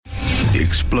the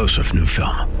explosive new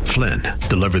film, Flynn,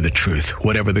 deliver the truth,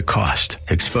 whatever the cost,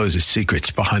 exposes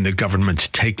secrets behind the government's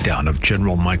takedown of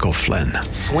General Michael Flynn.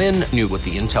 Flynn knew what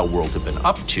the intel world had been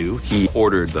up to. He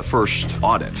ordered the first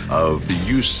audit of the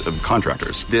use of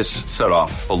contractors. This set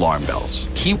off alarm bells.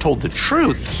 He told the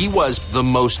truth. He was the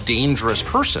most dangerous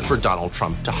person for Donald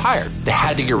Trump to hire. They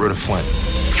had to get rid of Flynn.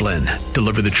 Flynn,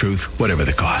 deliver the truth, whatever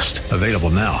the cost. Available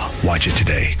now. Watch it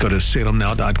today. Go to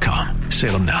salemnow.com.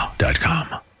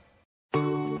 salemnow.com.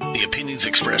 The opinions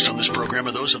expressed on this program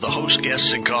are those of the host,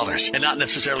 guests, and callers, and not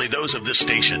necessarily those of this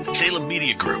station, Salem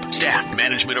Media Group, staff,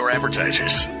 management, or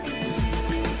advertisers.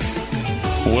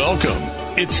 Welcome.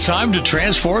 It's time to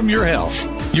transform your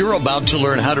health. You're about to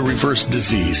learn how to reverse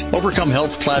disease, overcome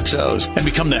health plateaus, and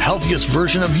become the healthiest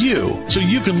version of you so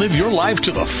you can live your life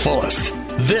to the fullest.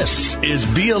 This is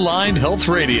Be Aligned Health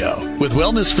Radio with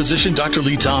wellness physician Dr.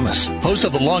 Lee Thomas, host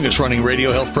of the longest-running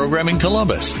radio health program in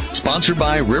Columbus, sponsored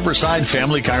by Riverside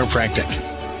Family Chiropractic.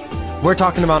 We're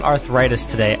talking about arthritis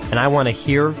today, and I want to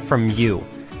hear from you.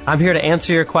 I'm here to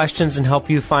answer your questions and help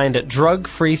you find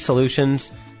drug-free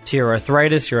solutions to your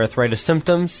arthritis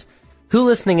symptoms. Who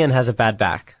listening in has a bad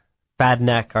back, bad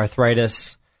neck,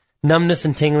 arthritis, numbness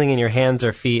and tingling in your hands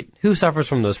or feet? Who suffers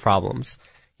from those problems?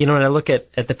 You know, when I look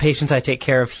at the patients I take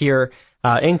care of here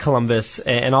in Columbus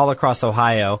and all across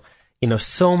Ohio, you know,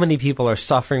 so many people are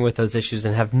suffering with those issues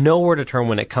and have nowhere to turn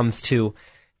when it comes to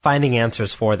finding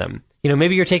answers for them. You know,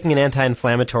 maybe you're taking an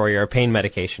anti-inflammatory or a pain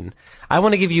medication. I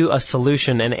want to give you a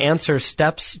solution and answer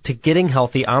steps to getting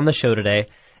healthy on the show today.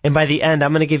 And by the end,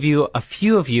 I'm going to give you a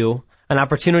few of you an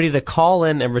opportunity to call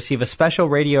in and receive a special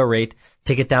radio rate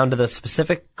to get down to the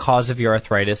specific cause of your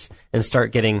arthritis and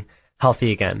start getting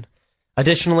healthy again.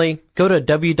 Additionally, go to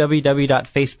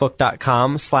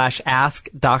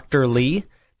www.facebook.com/AskDrLee.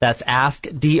 That's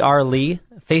AskDrLee.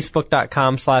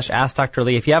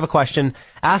 Facebook.com/AskDrLee. If you have a question,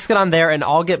 ask it on there and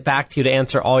I'll get back to you to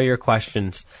answer all your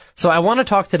questions. So I want to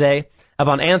talk today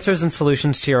about answers and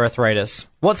solutions to your arthritis.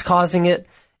 What's causing it?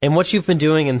 And what you've been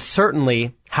doing, and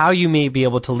certainly how you may be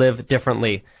able to live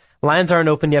differently. Lines aren't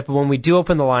open yet, but when we do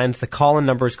open the lines, the call-in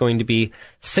number is going to be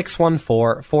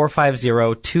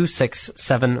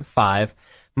 614-450-2675.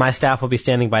 My staff will be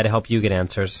standing by to help you get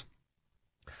answers.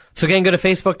 So again, go to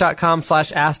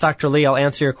facebook.com/AskDrLee. I'll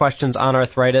answer your questions on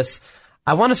arthritis.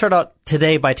 I want to start out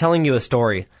today by telling you a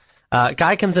story. A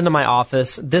guy comes into my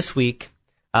office this week.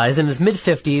 He's in his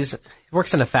mid-50s. He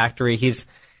works in a factory. He's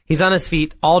on his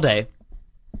feet all day.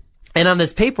 And on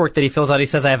his paperwork that he fills out, he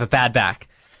says, I have a bad back.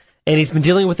 And he's been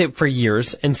dealing with it for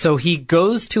years. And so he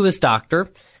goes to his doctor,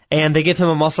 and they give him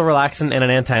a muscle relaxant and an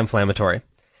anti-inflammatory.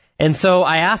 And so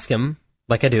I ask him,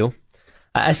 like I do,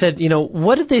 I said, you know,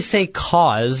 what did they say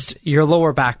caused your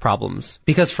lower back problems?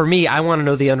 Because for me, I want to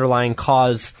know the underlying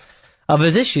cause of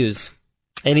his issues.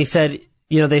 And he said,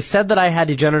 you know, they said that I had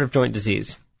degenerative joint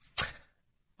disease.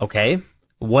 Okay,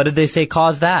 what did they say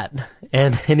caused that?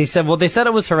 And he said, well, they said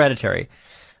it was hereditary.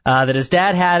 That his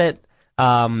dad had it,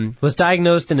 was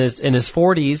diagnosed in his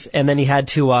 40s, and then he had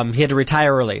to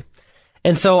retire early.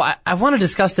 And so I want to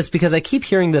discuss this because I keep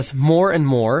hearing this more and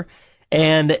more,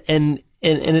 and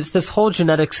it's this whole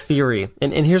genetics theory.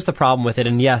 And here's the problem with it.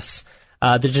 And yes,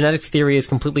 the genetics theory is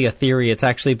completely a theory. It's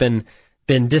actually been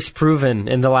disproven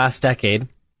in the last decade.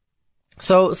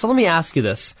 So let me ask you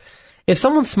this. If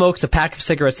someone smokes a pack of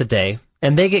cigarettes a day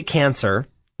and they get cancer,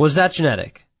 was that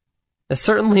genetic?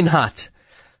 Certainly not.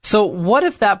 So what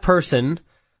if that person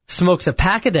smokes a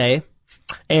pack a day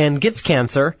and gets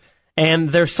cancer, and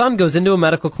their son goes into a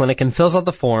medical clinic and fills out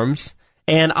the forms,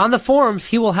 and on the forms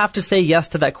he will have to say yes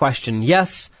to that question.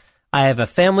 Yes, I have a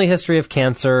family history of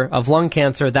cancer, of lung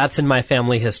cancer, that's in my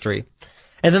family history.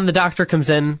 And then the doctor comes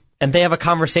in and they have a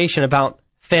conversation about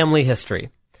family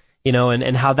history, you know,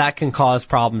 and how that can cause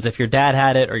problems. If your dad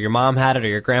had it or your mom had it or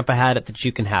your grandpa had it, that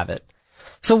you can have it.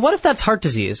 So what if that's heart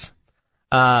disease?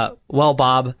 Well,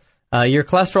 Bob, your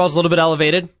cholesterol is a little bit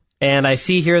elevated, and I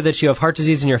see here that you have heart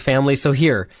disease in your family, so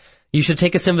here, you should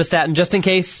take a simvastatin just in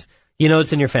case you know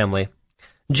it's in your family.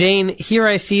 Jane, here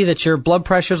I see that your blood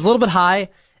pressure is a little bit high,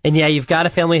 and yeah, you've got a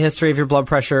family history of your blood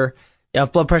pressure,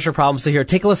 of blood pressure problems, so here,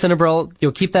 take a lisinopril,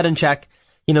 you'll keep that in check.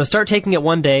 You know, start taking it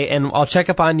one day, and I'll check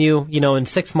up on you, you know, in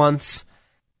 6 months.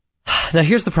 Now,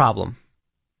 here's the problem.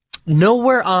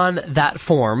 Nowhere on that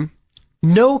form,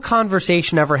 no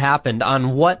conversation ever happened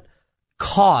on what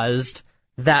caused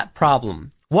that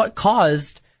problem. What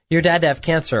caused your dad to have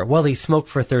cancer? Well, he smoked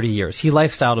for 30 years. He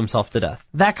lifestyled himself to death.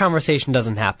 That conversation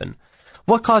doesn't happen.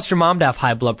 What caused your mom to have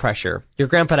high blood pressure? Your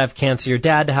grandpa to have cancer? Your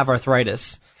dad to have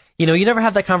arthritis? You know, you never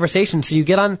have that conversation, so you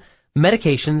get on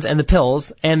medications and the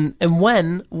pills, and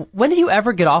when do you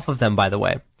ever get off of them, by the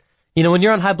way? You know, when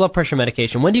you're on high blood pressure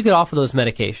medication, when do you get off of those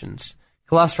medications?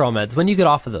 Cholesterol meds, when do you get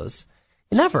off of those?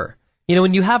 Never. You know,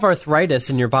 when you have arthritis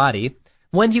in your body,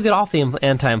 when do you get off the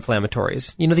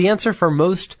anti-inflammatories? You know, the answer for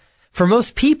most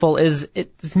people is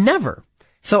it's never.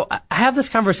 So I have this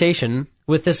conversation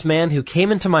with this man who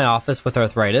came into my office with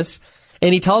arthritis,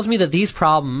 and he tells me that these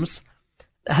problems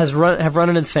have run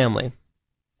in his family.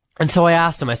 And so I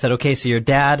asked him, I said, okay, so your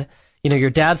dad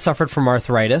suffered from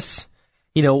arthritis.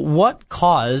 You know, what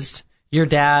caused your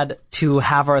dad to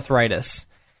have arthritis?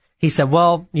 He said,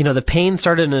 well, you know, the pain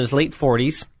started in his late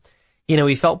 40s. You know,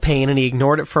 he felt pain and he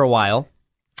ignored it for a while.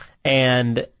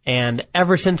 And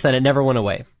ever since then, it never went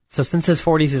away. So since his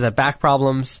 40s, he's had back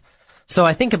problems. So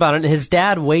I think about it, and his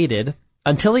dad waited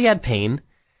until he had pain.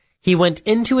 He went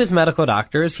into his medical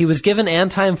doctors. He was given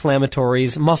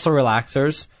anti-inflammatories, muscle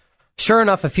relaxers. Sure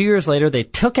enough, a few years later, they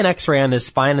took an x-ray on his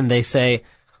spine and they say,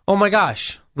 oh my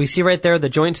gosh, we see right there the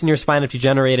joints in your spine have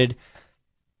degenerated.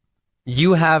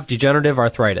 You have degenerative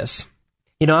arthritis.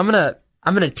 You know, I'm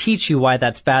going to teach you why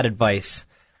that's bad advice.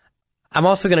 I'm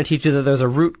also going to teach you that there's a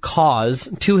root cause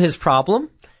to his problem.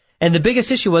 And the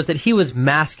biggest issue was that he was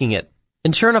masking it.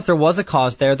 And sure enough, there was a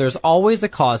cause there. There's always a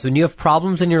cause. When you have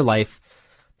problems in your life,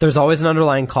 there's always an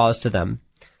underlying cause to them.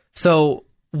 So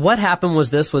what happened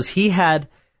was he had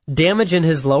damage in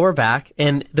his lower back,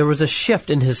 and there was a shift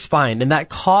in his spine, and that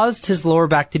caused his lower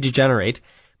back to degenerate,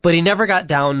 but he never got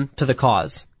down to the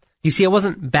cause. You see, it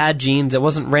wasn't bad genes, it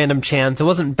wasn't random chance, it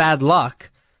wasn't bad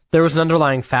luck. There was an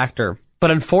underlying factor.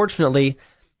 But unfortunately,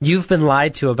 you've been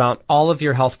lied to about all of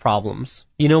your health problems.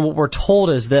 You know, what we're told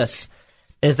is this,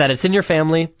 is that it's in your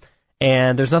family,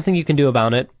 and there's nothing you can do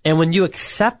about it. And when you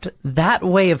accept that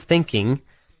way of thinking,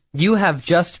 you have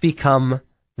just become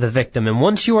the victim. And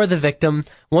once you are the victim,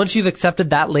 once you've accepted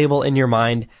that label in your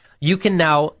mind, you can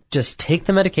now just take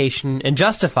the medication and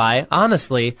justify,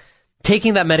 honestly,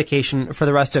 taking that medication for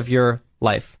the rest of your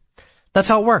life. That's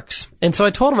how it works. And so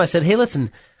I told him, I said, hey,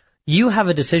 listen, you have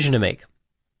a decision to make.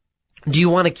 Do you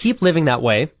want to keep living that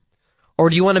way? Or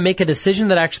do you want to make a decision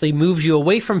that actually moves you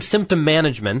away from symptom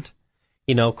management,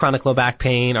 you know, chronic low back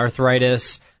pain,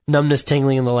 arthritis, numbness,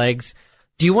 tingling in the legs?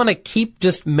 Do you want to keep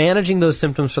just managing those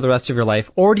symptoms for the rest of your life?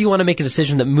 Or do you want to make a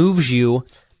decision that moves you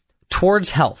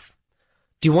towards health?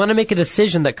 Do you want to make a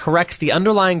decision that corrects the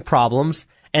underlying problems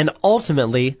and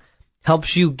ultimately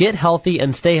helps you get healthy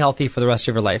and stay healthy for the rest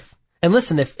of your life? And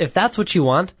listen, if that's what you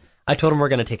want, I told him we're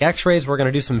going to take x-rays, we're going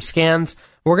to do some scans,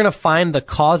 we're going to find the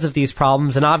cause of these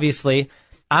problems, and obviously,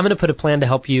 I'm going to put a plan to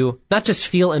help you not just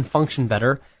feel and function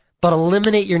better, but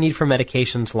eliminate your need for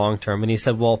medications long term. And he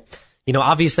said, well, you know,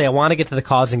 obviously I want to get to the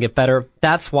cause and get better.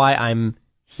 That's why I'm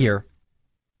here.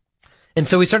 And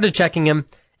so we started checking him,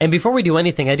 and before we do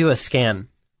anything, I do a scan.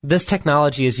 This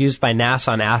technology is used by NASA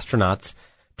on astronauts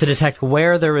to detect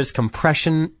where there is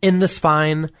compression in the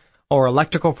spine or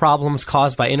electrical problems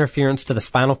caused by interference to the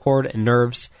spinal cord and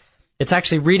nerves. It's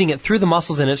actually reading it through the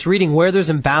muscles, and it's reading where there's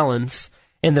imbalance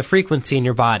in the frequency in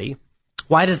your body.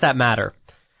 Why does that matter?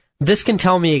 This can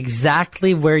tell me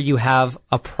exactly where you have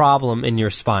a problem in your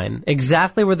spine,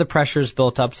 exactly where the pressure is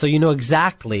built up, so you know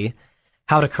exactly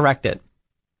how to correct it.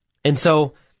 And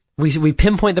so we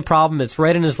pinpoint the problem. It's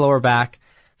right in his lower back.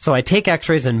 So I take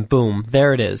x-rays, and boom,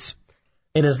 there it is.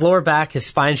 In his lower back, his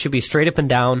spine should be straight up and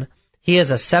down. He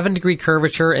has a 7-degree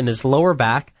curvature in his lower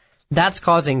back. That's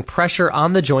causing pressure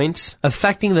on the joints,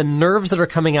 affecting the nerves that are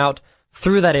coming out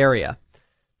through that area.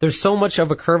 There's so much of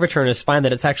a curvature in his spine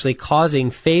that it's actually causing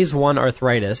phase 1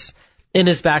 arthritis in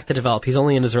his back to develop. He's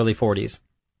only in his early 40s.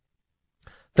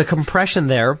 The compression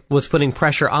there was putting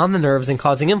pressure on the nerves and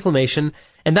causing inflammation,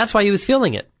 and that's why he was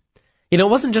feeling it. You know,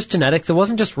 it wasn't just genetics. It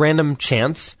wasn't just random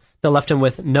chance that left him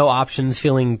with no options,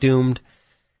 feeling doomed.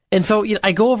 And so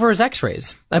I go over his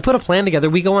x-rays. I put a plan together.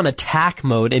 We go on attack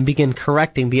mode and begin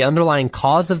correcting the underlying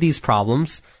cause of these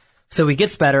problems. So he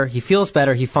gets better, he feels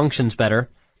better, he functions better.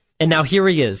 And now here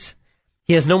he is.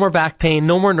 He has no more back pain,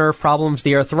 no more nerve problems.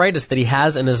 The arthritis that he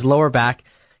has in his lower back,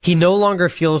 he no longer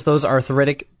feels those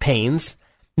arthritic pains.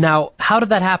 Now, how did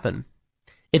that happen?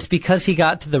 It's because he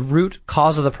got to the root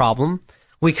cause of the problem.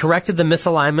 We corrected the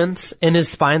misalignments in his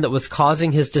spine that was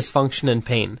causing his dysfunction and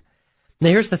pain. Now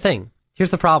here's the thing.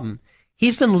 Here's the problem.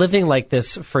 He's been living like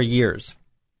this for years.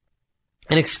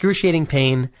 In excruciating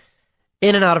pain,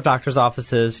 in and out of doctor's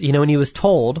offices, you know, and he was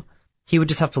told he would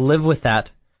just have to live with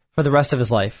that for the rest of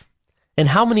his life. And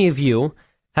how many of you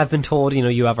have been told, you know,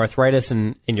 you have arthritis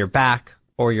in your back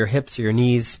or your hips or your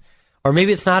knees, or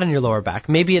maybe it's not in your lower back.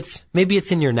 Maybe it's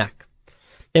in your neck.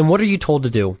 And what are you told to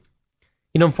do?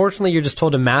 You know, unfortunately, you're just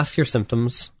told to mask your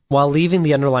symptoms while leaving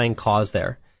the underlying cause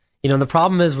there. You know, the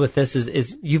problem is with this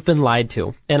is you've been lied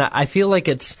to. And I feel like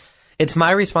it's it's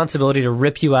my responsibility to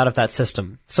rip you out of that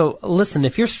system. So listen,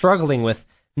 if you're struggling with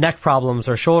neck problems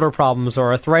or shoulder problems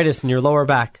or arthritis in your lower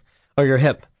back or your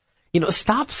hip,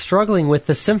 stop struggling with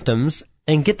the symptoms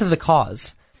and get to the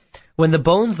cause. When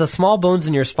the small bones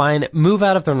in your spine move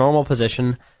out of their normal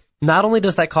position, not only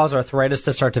does that cause arthritis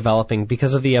to start developing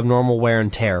because of the abnormal wear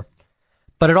and tear,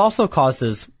 but it also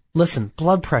causes,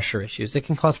 blood pressure issues. It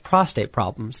can cause prostate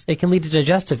problems. It can lead to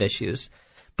digestive issues.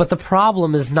 But the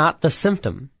problem is not the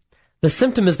symptom. The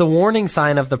symptom is the warning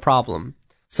sign of the problem.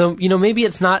 So, maybe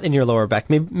it's not in your lower back.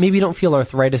 Maybe you don't feel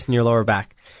arthritis in your lower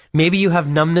back. Maybe you have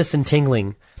numbness and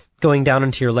tingling going down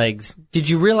into your legs. Did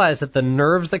you realize that the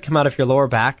nerves that come out of your lower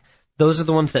back, those are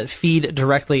the ones that feed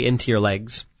directly into your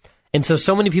legs? And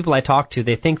so many people I talk to,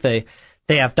 they think they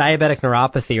have diabetic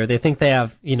neuropathy, or they think they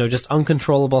have, just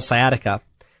uncontrollable sciatica,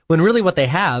 when really what they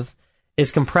have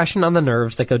is compression on the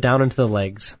nerves that go down into the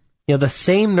legs. The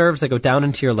same nerves that go down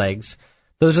into your legs,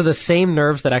 those are the same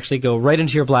nerves that actually go right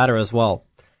into your bladder as well.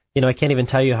 I can't even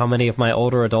tell you how many of my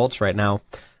older adults right now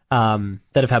that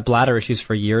have had bladder issues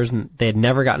for years, and they had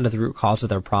never gotten to the root cause of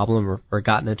their problem or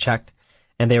gotten it checked,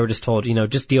 and they were just told,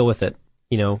 just deal with it.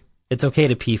 It's okay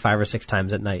to pee 5 or 6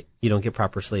 times at night. You don't get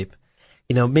proper sleep.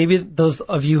 Maybe those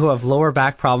of you who have lower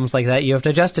back problems like that, you have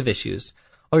digestive issues,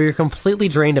 or you're completely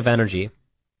drained of energy.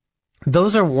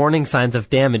 Those are warning signs of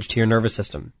damage to your nervous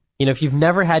system. If you've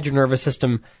never had your nervous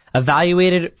system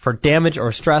evaluated for damage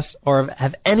or stress, or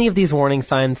have any of these warning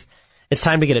signs, it's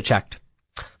time to get it checked.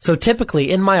 So typically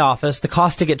in my office, the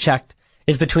cost to get checked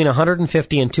is between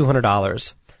 $150 and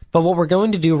 $200. But what we're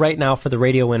going to do right now for the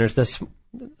radio winners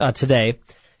today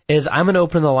is I'm going to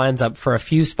open the lines up for a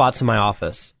few spots in my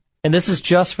office. And this is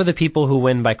just for the people who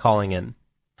win by calling in.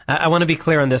 I want to be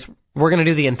clear on this. We're going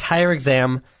to do the entire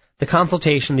exam, the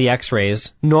consultation, the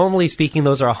x-rays. Normally speaking,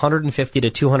 those are $150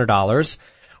 to $200.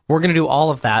 We're going to do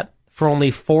all of that for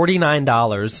only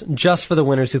 $49 just for the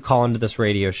winners who call into this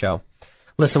radio show.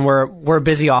 Listen, we're a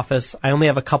busy office. I only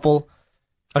have a couple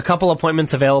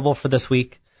appointments available for this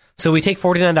week. So we take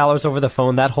 $49 over the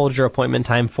phone. That holds your appointment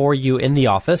time for you in the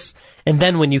office. And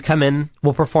then when you come in,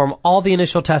 we'll perform all the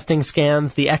initial testing,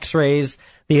 scans, the x-rays,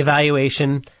 the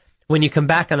evaluation. When you come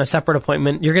back on a separate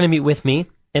appointment, you're going to meet with me.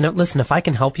 And listen, if I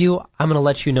can help you, I'm going to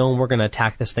let you know, and we're going to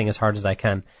attack this thing as hard as I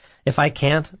can. If I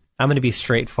can't, I'm going to be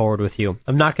straightforward with you.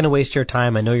 I'm not going to waste your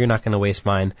time. I know you're not going to waste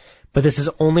mine. But this is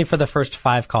only for the first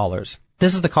 5 callers.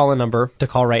 This is the call-in number to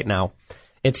call right now.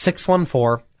 It's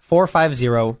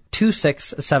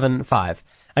 614-450-2675.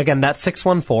 Again, that's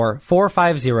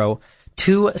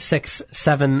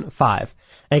 614-450-2675.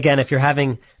 Again, if you're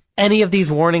having any of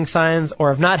these warning signs or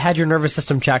have not had your nervous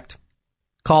system checked,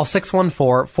 call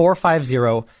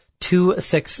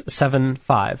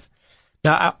 614-450-2675.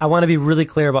 Now, I want to be really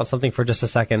clear about something for just a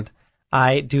second.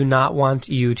 I do not want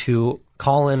you to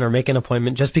call in or make an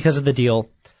appointment just because of the deal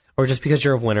or just because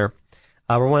you're a winner.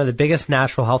 We're one of the biggest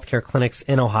natural healthcare clinics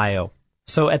in Ohio.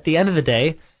 So at the end of the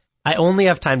day, I only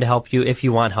have time to help you if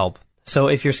you want help. So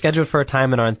if you're scheduled for a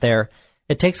time and aren't there,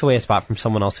 it takes away a spot from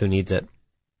someone else who needs it.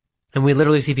 And we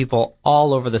literally see people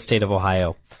all over the state of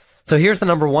Ohio. So here's the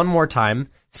number one more time,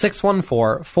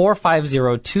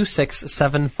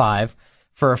 614-450-2675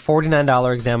 for a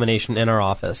 $49 examination in our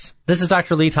office. This is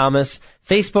Dr. Lee Thomas,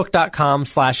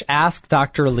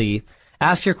 Facebook.com/AskDrLee.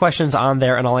 Ask your questions on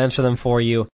there and I'll answer them for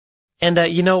you. And,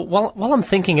 while I'm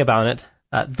thinking about it,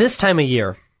 this time of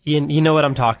year, you know what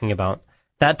I'm talking about.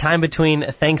 That time between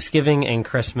Thanksgiving and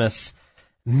Christmas,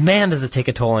 man, does it take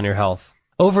a toll on your health.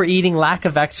 Overeating, lack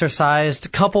of exercise,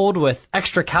 coupled with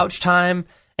extra couch time.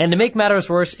 And to make matters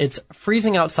worse, it's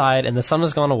freezing outside and the sun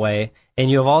has gone away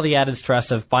and you have all the added stress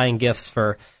of buying gifts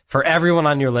for everyone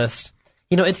on your list.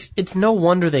 It's no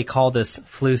wonder they call this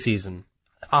flu season.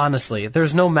 Honestly,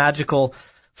 there's no magical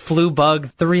flu bug.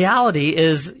 The reality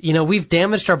is, we've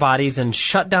damaged our bodies and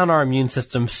shut down our immune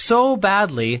system so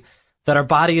badly that our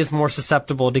body is more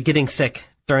susceptible to getting sick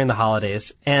during the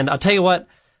holidays. And I'll tell you what,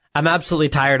 I'm absolutely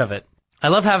tired of it. I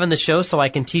love having the show so I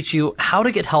can teach you how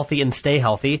to get healthy and stay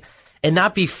healthy and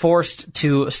not be forced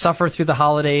to suffer through the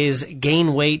holidays,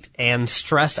 gain weight, and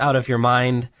stress out of your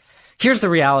mind. Here's the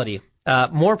reality.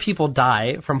 More people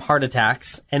die from heart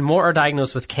attacks and more are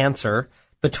diagnosed with cancer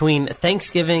between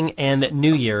Thanksgiving and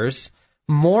New Year's.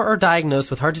 More are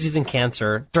diagnosed with heart disease and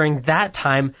cancer during that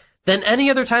time than any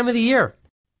other time of the year.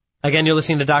 Again, you're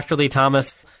listening to Dr. Lee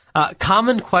Thomas.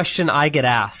 Common question I get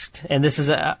asked, and this is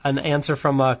an answer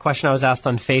from a question I was asked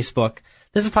on Facebook.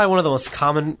 This is probably one of the most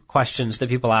common questions that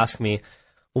people ask me.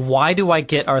 Why do I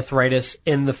get arthritis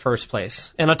in the first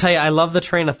place? And I'll tell you, I love the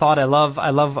train of thought. I love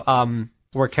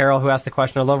where Carol, who asked the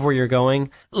question, I love where you're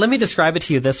going. Let me describe it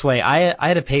to you this way. I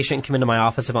had a patient come into my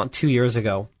office about 2 years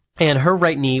ago, and her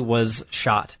right knee was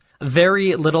shot.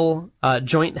 Very little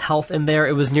joint health in there.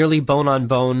 It was nearly bone on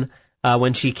bone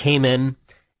when she came in,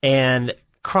 and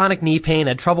chronic knee pain,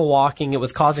 had trouble walking. It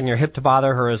was causing her hip to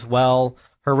bother her as well.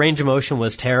 Her range of motion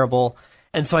was terrible.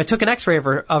 And so I took an x-ray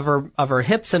of her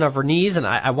hips and of her knees, and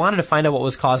I wanted to find out what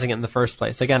was causing it in the first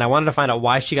place. Again, I wanted to find out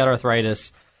why she got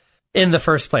arthritis in the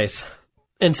first place.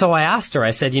 And so I asked her,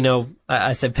 I said,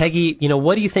 Peggy,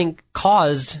 what do you think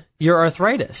caused your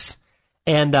arthritis?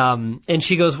 And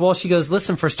she goes,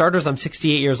 listen, for starters, I'm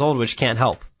 68 years old, which can't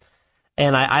help.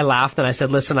 And I laughed and I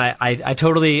said, listen, I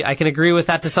totally can agree with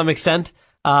that to some extent.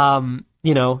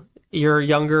 You're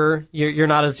younger, you're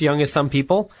not as young as some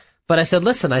people. But I said,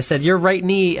 listen, your right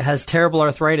knee has terrible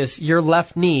arthritis. Your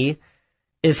left knee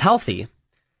is healthy.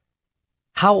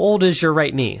 How old is your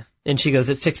right knee? And she goes,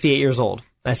 it's 68 years old.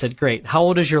 I said, great. How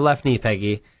old is your left knee,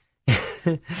 Peggy?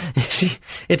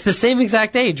 It's the same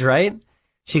exact age, right?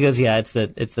 She goes, yeah, it's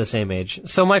the same age.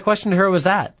 So my question to her was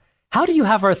that, how do you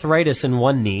have arthritis in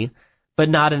one knee, but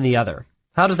not in the other?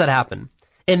 How does that happen?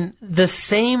 And the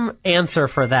same answer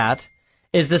for that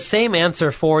is the same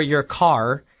answer for your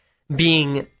car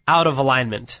being out of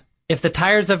alignment. If the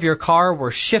tires of your car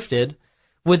were shifted,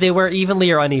 would they wear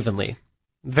evenly or unevenly?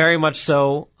 Very much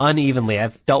so, unevenly.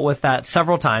 I've dealt with that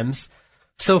several times.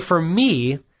 So for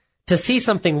me, to see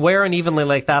something wear unevenly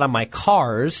like that on my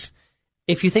cars,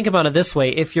 if you think about it this way,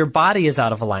 if your body is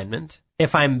out of alignment,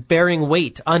 if I'm bearing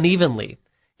weight unevenly,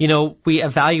 we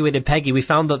evaluated Peggy. We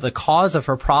found that the cause of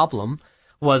her problem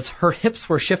was her hips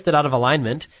were shifted out of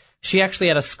alignment. She actually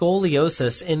had a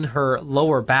scoliosis in her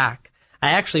lower back.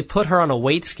 I actually put her on a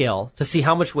weight scale to see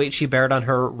how much weight she bared on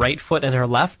her right foot and her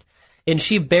left, and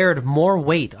she bared more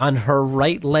weight on her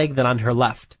right leg than on her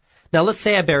left. Now, let's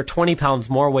say I bear 20 pounds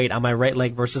more weight on my right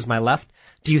leg versus my left.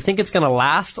 Do you think it's going to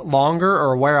last longer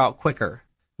or wear out quicker?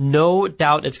 No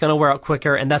doubt it's going to wear out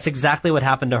quicker, and that's exactly what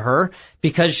happened to her.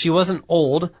 Because she wasn't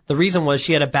old, the reason was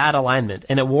she had a bad alignment,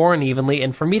 and it wore unevenly.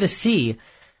 And for me to see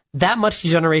that much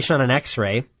degeneration on an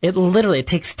x-ray, it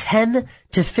takes 10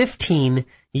 to 15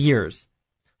 years.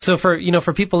 So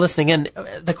for people listening in,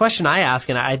 the question I ask,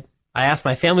 and I ask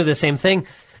my family the same thing,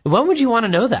 when would you want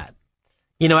to know that?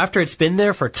 After it's been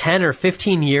there for 10 or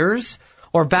 15 years,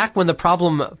 or back when the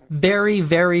problem very,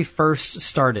 very first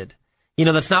started.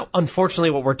 That's not,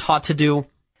 unfortunately, what we're taught to do.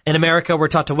 In America, we're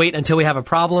taught to wait until we have a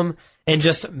problem and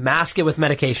just mask it with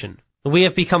medication. We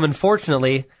have become,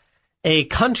 unfortunately, a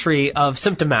country of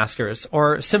symptom maskers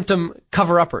or symptom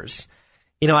cover-uppers.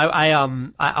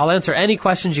 I'll answer any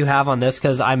questions you have on this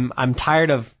because I'm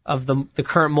tired of the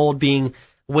current mold being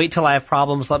wait till I have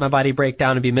problems, let my body break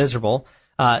down and be miserable.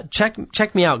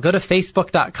 Check me out. Go to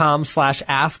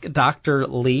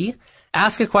facebook.com/AskDrLee.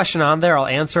 Ask a question on there. I'll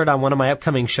answer it on one of my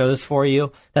upcoming shows for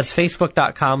you. That's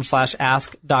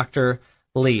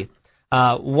facebook.com/AskDrLee.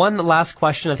 One last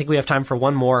question. I think we have time for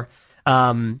one more.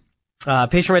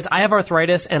 Patient writes, I have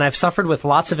arthritis and I've suffered with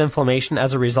lots of inflammation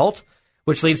as a result,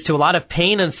 which leads to a lot of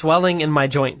pain and swelling in my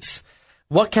joints.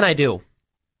 What can I do?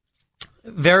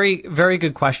 Very, very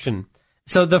good question.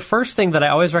 So the first thing that I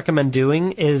always recommend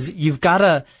doing is you've got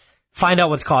to find out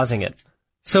what's causing it.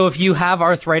 So if you have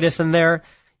arthritis in there,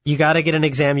 you got to get an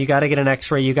exam, you got to get an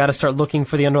x-ray, you got to start looking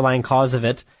for the underlying cause of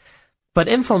it. But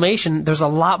inflammation, there's a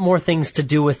lot more things to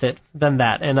do with it than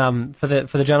that. And for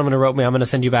the gentleman who wrote me, I'm going to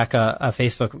send you back a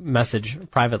Facebook message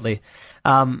privately.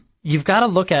 You've got to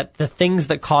look at the things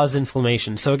that cause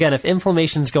inflammation. So again, if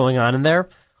inflammation's going on in there,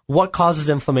 what causes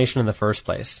inflammation in the first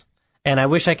place? And I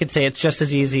wish I could say it's just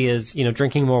as easy as,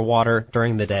 drinking more water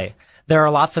during the day. There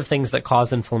are lots of things that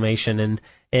cause inflammation. And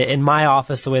in my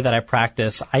office, the way that I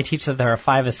practice, I teach that there are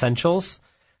 5 essentials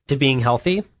to being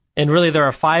healthy. And really, there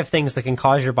are 5 things that can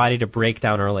cause your body to break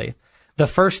down early. The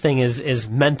first thing is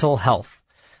mental health.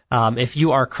 If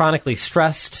you are chronically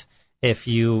stressed, if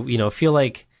you feel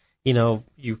like you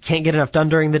can't get enough done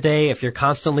during the day, if you're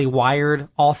constantly wired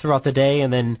all throughout the day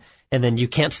and then you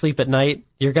can't sleep at night,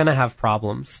 you're going to have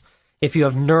problems. If you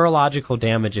have neurological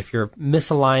damage, if you're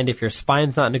misaligned, if your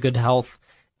spine's not in a good health,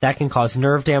 that can cause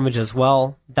nerve damage as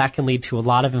well. That can lead to a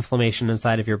lot of inflammation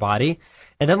inside of your body.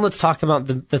 And then let's talk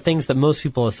about the things that most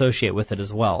people associate with it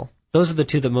as well. Those are the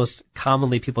 2 that most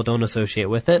commonly people don't associate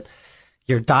with it.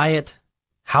 Your diet,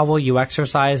 how well you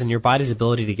exercise, and your body's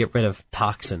ability to get rid of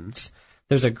toxins.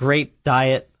 There's a great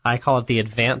diet. I call it the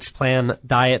Advanced Plan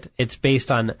diet. It's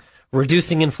based on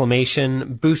reducing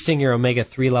inflammation, boosting your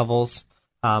omega-3 levels.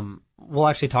 We'll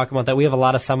actually talk about that. We have a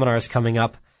lot of seminars coming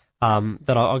up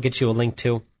that I'll get you a link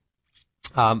to.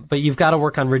 But you've got to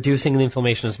work on reducing the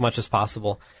inflammation as much as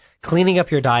possible. Cleaning up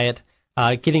your diet,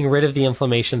 getting rid of the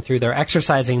inflammation through there,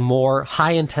 exercising more,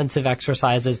 high-intensive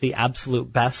exercise is the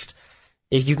absolute best.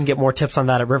 If you can get more tips on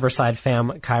that at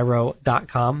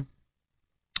riversidefamchiro.com.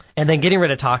 And then getting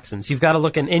rid of toxins. You've got to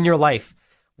look in your life.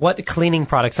 What cleaning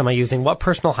products am I using? What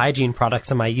personal hygiene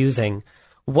products am I using?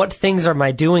 What things am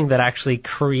I doing that actually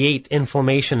create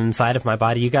inflammation inside of my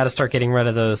body? You got to start getting rid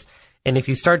of those. And if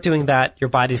you start doing that, your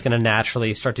body's going to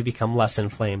naturally start to become less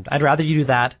inflamed. I'd rather you do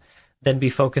that than be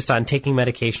focused on taking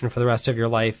medication for the rest of your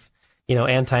life. You know,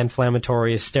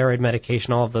 anti-inflammatories, steroid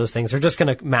medication, all of those things are just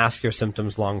going to mask your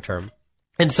symptoms long term.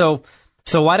 And so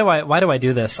why do I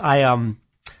do this?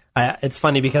 It's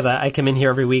funny because I come in here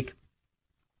every week,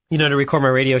 you know, to record my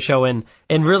radio show, and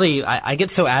really I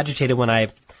get so agitated when I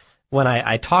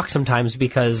talk sometimes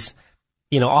because,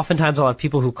 you know, oftentimes I'll have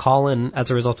people who call in as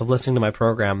a result of listening to my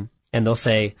program, and they'll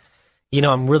say, you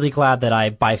know, I'm really glad that I,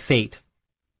 by fate,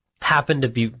 happened to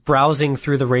be browsing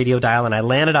through the radio dial and I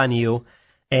landed on you,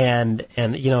 and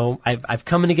you know, I've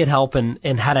come in to get help,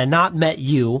 and had I not met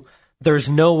you, there's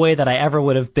no way that I ever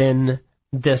would have been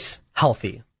this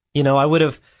healthy. You know, I would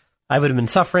have been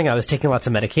suffering. I was taking lots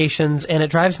of medications, and it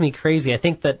drives me crazy. I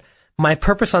think that my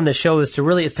purpose on this show is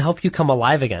to help you come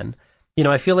alive again. You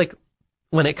know, I feel like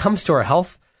when it comes to our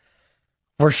health,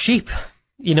 we're sheep.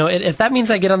 You know, if that means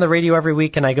I get on the radio every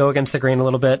week and I go against the grain a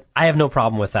little bit, I have no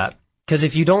problem with that. Because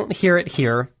if you don't hear it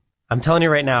here, I'm telling you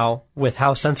right now, with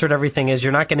how censored everything is,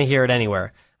 you're not going to hear it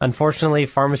anywhere. Unfortunately,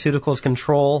 pharmaceuticals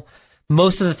control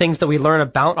most of the things that we learn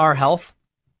about our health,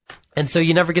 and so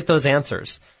you never get those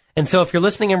answers. And so if you're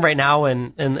listening in right now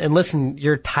and listen,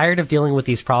 you're tired of dealing with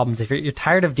these problems, if you're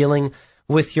tired of dealing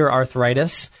with your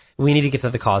arthritis, we need to get to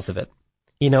the cause of it.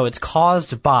 You know, it's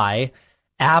caused by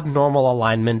abnormal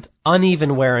alignment,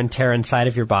 uneven wear and tear inside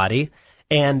of your body,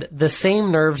 and the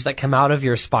same nerves that come out of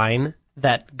your spine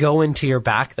that go into your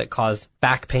back, that cause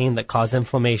back pain, that cause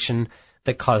inflammation,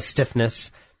 that cause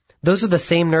stiffness. Those are the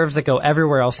same nerves that go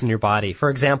everywhere else in your body. For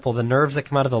example, the nerves that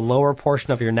come out of the lower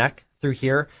portion of your neck through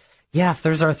here. Yeah, if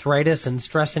there's arthritis and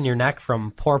stress in your neck from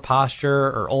poor posture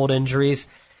or old injuries,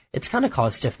 it's going to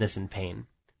cause stiffness and pain.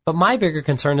 But my bigger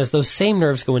concern is those same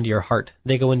nerves go into your heart.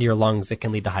 They go into your lungs. It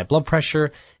can lead to high blood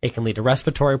pressure. It can lead to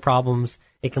respiratory problems.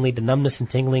 It can lead to numbness and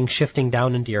tingling, shifting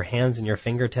down into your hands and your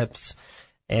fingertips.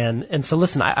 And so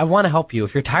listen, I want to help you.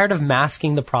 If you're tired of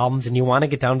masking the problems and you want to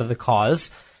get down to the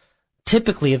cause,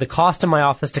 typically the cost in my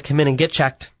office to come in and get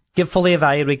checked, get fully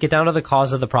evaluated, get down to the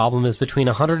cause of the problem is between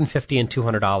 $150 and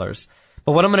 $200.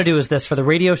 But what I'm going to do is this. For the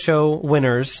radio show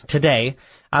winners today,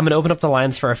 I'm going to open up the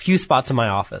lines for a few spots in my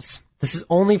office. This is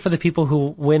only for the people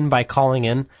who win by calling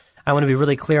in. I want to be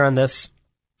really clear on this.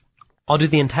 I'll do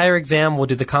the entire exam. We'll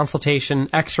do the consultation,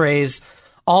 x-rays,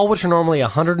 all which are normally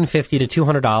 $150 to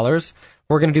 $200.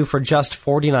 We're going to do for just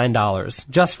 $49,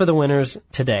 just for the winners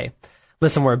today.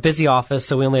 Listen, we're a busy office,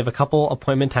 so we only have a couple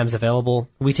appointment times available.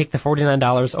 We take the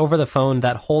 $49 over the phone.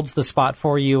 That holds the spot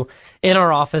for you in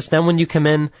our office. Then when you come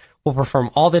in, we'll perform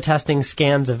all the testing,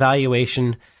 scans,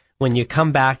 evaluation. When you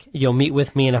come back, you'll meet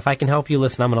with me, and if I can help you,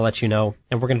 listen, I'm going to let you know,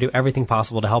 and we're going to do everything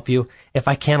possible to help you. If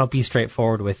I can, I'll be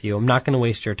straightforward with you. I'm not going to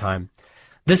waste your time.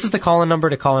 This is the call-in number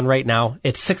to call in right now.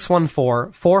 It's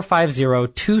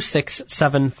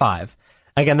 614-450-2675.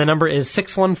 Again, the number is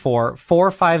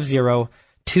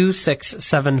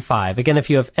 614-450-2675. Again, if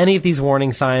you have any of these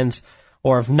warning signs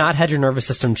or have not had your nervous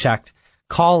system checked,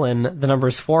 call in. The number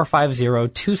is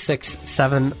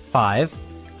 450-2675.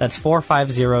 That's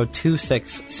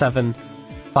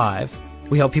 450-2675.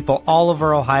 We help people all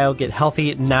over Ohio get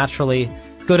healthy naturally.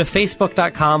 Go to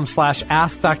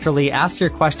facebook.com/AskDrLea. Ask your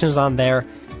questions on there,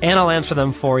 and I'll answer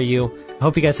them for you. I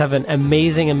hope you guys have an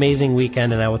amazing, amazing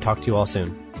weekend, and I will talk to you all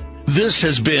soon. This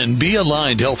has been Be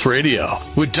Aligned Health Radio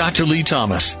with Dr. Lee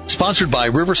Thomas, sponsored by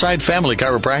Riverside Family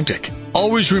Chiropractic.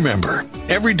 Always remember,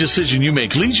 every decision you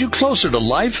make leads you closer to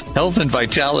life, health, and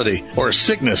vitality, or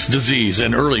sickness, disease,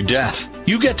 and early death.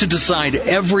 You get to decide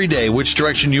every day which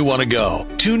direction you want to go.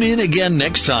 Tune in again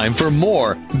next time for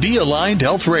more Be Aligned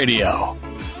Health Radio.